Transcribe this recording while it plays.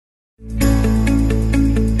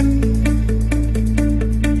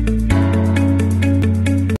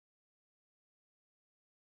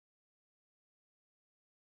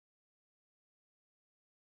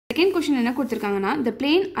Second question என்ன கொடுத்திருக்காங்கன்னா the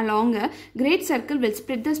plane along a great circle will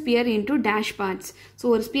split the sphere into dash parts. So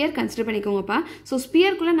ஒரு sphere consider பண்ணிக்கோங்கப்பா. So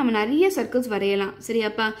ஸ்பியர்க்குள்ள நம்ம நிறைய circles வரையலாம்.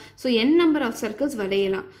 சரியாப்பா? So n number of circles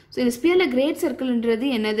வரையலாம். So இந்த ஸ்பியர்ல great சர்க்கிள்ன்றது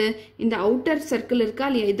என்னது? இந்த அவுட்டர் சர்க்கிள் இருக்கா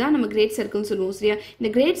இல்லையா? இதான் நம்ம கிரேட் சர்க்கிள்னு சொல்லுவோம். சரியா?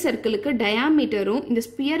 இந்த கிரேட் சர்க்கிளுக்கு டயாமீட்டரும் இந்த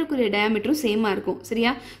ஸ்பியருக்குரிய டயாமீட்டரும் சேமா இருக்கும்.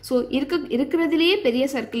 சரியா? சோ இருக்குறதுலயே பெரிய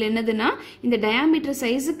சர்க்கிள் என்னதுன்னா இந்த டயாமீட்டர்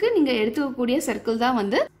சைஸ்க்கு நீங்க எடுத்துக்கக்கூடிய சர்க்கிள் தான்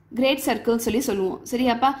வந்து கிரேட் சர்க்கிள் சொல்லி சொல்லுவோம்.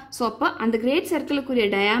 சரியாப்பா? சோ அப்ப அந்த கிரேட் சர்க்கிளுக்குரிய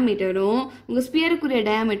டயாமீட்டரும் உங்க ஸ்பியருக்குரிய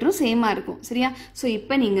டயாமீட்டரும் சேமா இருக்கும். சரியா? சோ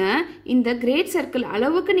இப்போ நீங்க இந்த கிரேட் சர்க்கிள்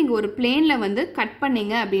அளவுக்கு நீங்க ஒரு பிளேன்ல வந்து கட்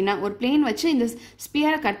பண்ணீங்க அப்படின்னா, ஒரு பிளேன் வச்சு இந்த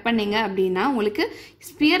ஸ்பியரை கட் பண்ணீங்க அப்படின்னா உங்களுக்கு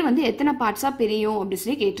ஸ்பியர் வந்து எத்தனை பார்ட்ஸா பிரியும் அப்படி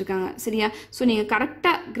சொல்லி கேட்டிருக்காங்க. சரியா? சோ நீங்க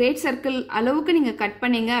கரெக்டா கிரேட் சர்க்கிள் அளவுக்கு நீங்க கட்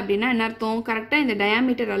பண்ணீங்க அப்படின்னா என்ன அர்த்தம்? கரெக்டா இந்த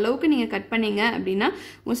டயாமீட்டர் அளவுக்கு நீங்க கட் பண்ணீங்க அப்படின்னா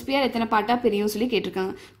உங்க ஸ்பியர் எத்தனை பார்ட்டா பிரியும் சொல்லி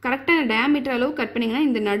கேட்டிருக்காங்க. கரெக்டா டயாமீட்டர் அளவு கட் பண்ணீங்கன்னா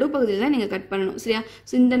இந்த நடுப்பகுதியில் தான் நீங்க கட் பண்ணணும். சரியா?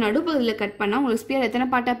 சோ இந்த நடுப்பகுதியில் கட் பண்ணா உங்களுக்கு ஸ்பியர் எத்தனை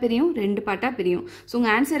பார்ட்டா பிரியும்? 2 பார்ட்டா பிரியும். சோ உங்க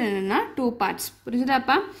ஆன்சர் என்னன்னா 2 பார்ட்ஸ்.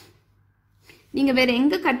 புரியுதாப்பா? நீங்க வேற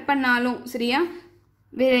எங்க கட் பண்ணாலும், சரியா,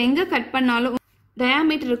 வேற எங்க கட் பண்ணாலும்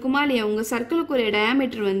டயாமீட்டர் இருக்குமா இல்லையா? உங்க சர்க்கிளுக்குரிய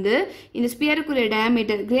டயாமீட்டர் வந்து இந்த ஸ்பியருக்குரிய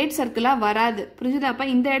டயாமீட்டர் கிரேட் சர்க்கிளா வராது. புரிஞ்சுதாப்பா?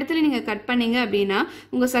 இந்த இடத்துல நீங்க கட் பண்ணீங்க அப்படின்னா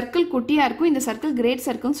உங்க சர்க்கிள் குட்டியா இருக்கும். இந்த சர்க்கிள் கிரேட்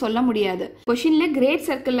சர்க்கிள் சொல்ல முடியாது. கொஸ்டின்ல கிரேட்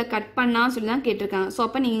சர்க்கிள்ல கட் பண்ணா சொல்லி தான் கேட்டிருக்காங்க. சோ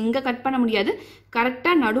அப்ப நீங்க இங்க கட் பண்ண முடியாது.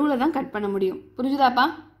 கரெக்டா நடுவுல தான் கட் பண்ண முடியும். புரிஞ்சுதாப்பா?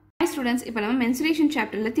 ஸ்டூடெண்ட்ஸ், இப்போ நம்ம மென்சுரேஷன்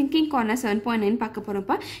சாப்டர்ல திங்கிங் கார்னர் 7.9 பார்க்க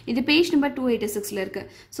போறோம்ப்பா. இது பேஜ் நம்பர் 286ல இருக்கு.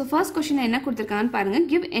 ஸோ ஃபர்ஸ்ட் கொஸ்டின் என்ன கொடுத்துருக்காங்கன்னு பாருங்க.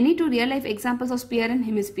 Give any two real life examples of sphere and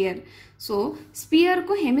hemisphere. So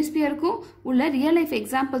ஸ்பியருக்கும் ஹெமிஸ்பியருக்கும் உள்ள ரியல் லைஃப்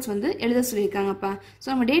எக்ஸாம்பிள்ஸ் வந்து எழுத சொல்லியிருக்காங்கப்பா. ஸோ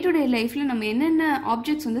நம்ம டே டு டே லைஃப்ல நம்ம என்னென்ன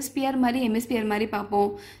ஆப்ஜெக்ட்ஸ் வந்து ஸ்பியர் மாதிரி ஹெமிஸ்பியர் மாதிரி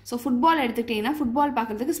பார்ப்போம். ஸோ ஃபுட்பால் எடுத்துக்கிட்டிங்கன்னா ஃபுட்பால்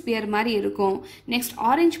பார்க்கறதுக்கு ஸ்பியர் மாதிரி இருக்கும். நெக்ஸ்ட்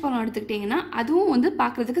ஆரஞ்சு பழம் எடுத்துக்கிட்டிங்கன்னா அதுவும் வந்து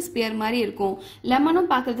பார்க்கறதுக்கு ஸ்பியர் மாதிரி இருக்கும்.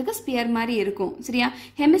 லெமனும் பார்க்கறதுக்கு ஸ்பியர் மாதிரி இருக்கும். சரியா?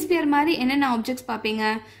 ஹெமிஸ்பியர் மாதிரி என்னென்ன ஆப்ஜெக்ட்ஸ் பார்ப்பீங்க?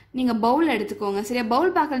 நீங்க பவுல் எடுத்துக்கோங்க. சரியா? பவுல்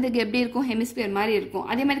பார்க்கறதுக்கு எப்படி இருக்கும்? ஹெமிஸ்பியர் மாதிரி இருக்கும்.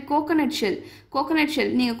 அதே மாதிரி கோகனட்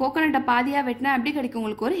ஷெல் நீங்க கோகனட்டை பாதியா வெட்டினா எப்படி கிடைக்கும்?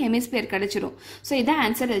 உங்களுக்கு ஒரு ஹெமிஸ்பியர் கிடைச்சிரும். ஸோ இதான்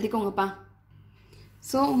ஆன்சர் எழுதிக்கோங்கப்பா.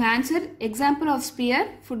 ஸோ உங்க answer example of sphere,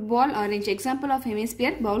 football, orange. Example of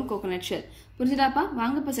hemisphere, Pavul, coconut shell. புரிஞ்சுதாப்பா?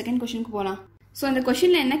 வாங்க இப்போ செகண்ட் கொஸ்டினுக்கு போகலாம். ஸோ அந்த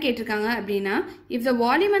கொஸ்டின்ல என்ன கேட்டிருக்காங்க அப்படின்னா, if the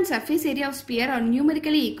volume and surface area of sphere R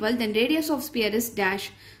numerically equal then radius of sphere is dash.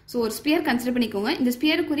 So ஒரு ஸ்பியர் கன்சிடர் பண்ணிக்கோங்க. இந்த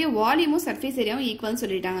ஸ்பியருக்குரிய வால்யூமும் சர்ஃபேஸ் ஏரியாவும் ஈக்குவல்னு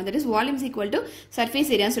சொல்லிட்டாங்க. That is volume is equal to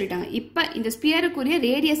surface ஏரியான்னு சொல்லிட்டாங்க. இப்போ இந்த ஸ்பியருக்குரிய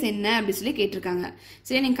ரேடியஸ் என்ன அப்படின்னு சொல்லி கேட்டிருக்காங்க.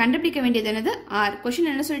 சரி, நீங்க கண்டுபிடிக்க வேண்டியது என்னது? ஆர்.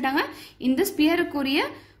 கொஸ்டின் என்ன சொல்லிட்டாங்க? இந்த ஸ்பியருக்குரிய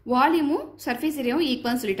வால்யூமும் சர்ஃபேஸ் ஏரியாவும்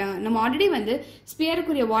ஈக்குவல்னு சொல்லிட்டாங்க. நம்ம ஆல்ரெடி வந்து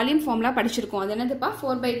ஸ்பியருக்குரிய வால்யூம் ஃபார்முலா படிச்சிருக்கோம். அது என்னதுப்பா?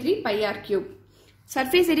 4/3 πr3.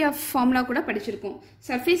 Surface area of formula கூட படிச்சிருக்கோம்.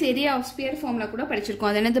 Surface area of sphere formula கூட படிச்சிருக்கோம்.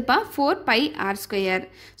 அது என்னதுப்பா? 4πr².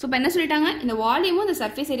 ஸோ இப்போ என்ன சொல்லிட்டாங்க? இந்த வால்யூமும் இந்த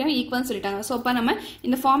சர்ஃபேஸ் ஏரியாவும் ஈக்குவல்னு சொல்லிட்டாங்க. ஸோ இப்போ நம்ம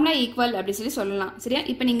இந்த ஃபார்முலா ஈக்குவல் அப்படி சொல்லி சொல்லலாம். சரியா?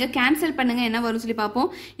 இப்போ நீங்க கேன்சல் பண்ணுங்க, என்ன வரும் சொல்லி பார்ப்போம்.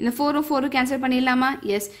 இந்த 4 கேன்சல் பண்ணிடலாமா?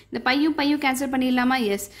 எஸ். இந்த பையும் கேன்சல் பண்ணிடலாமா?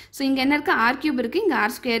 எஸ். ஸோ இங்க என்ன இருக்கு? r³ இருக்கு, இங்க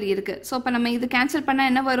r² இருக்கு. ஸோ இப்போ நம்ம இது கேன்சல் பண்ணா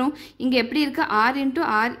என்ன வரும்? இங்க எப்படி இருக்கு? r ×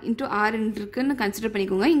 r இருக்குன்னு கன்சிடர்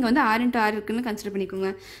பண்ணிக்கோங்க. இங்க வந்து r × r இருக்குன்னு கன்சிடர்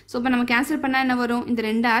பண்ணிக்கோங்க. ஸோ இப்போ நம்ம கேன்சல் பண்ணா என்ன வரும்? இந்த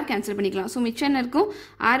 2 r கேன்சல் பண்ணிக்கலாம். ஸோ மிச்சம் என்ன இருக்கும்?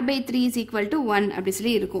 r/3 is equal to 1 அப்படி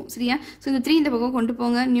சொல்லி இருக்கும். சரியா? ஸோ இந்த 3 இந்த பக்கம் கொண்டு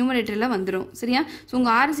போங்க, நியூமரேட்டர்ல வந்துடும். சரியா? ஸோ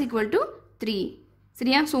உங்க r is equal to 3.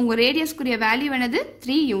 சரியா? ஸோ உங்க ரேடியஸ்க்குரிய வேல்யூ என்னது?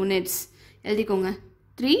 3 யூனிட்ஸ். எழுதிக்கோங்க,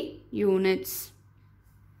 3 யூனிட்ஸ்.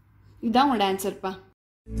 இதுதான் உங்களோட ஆன்சர்ப்பா.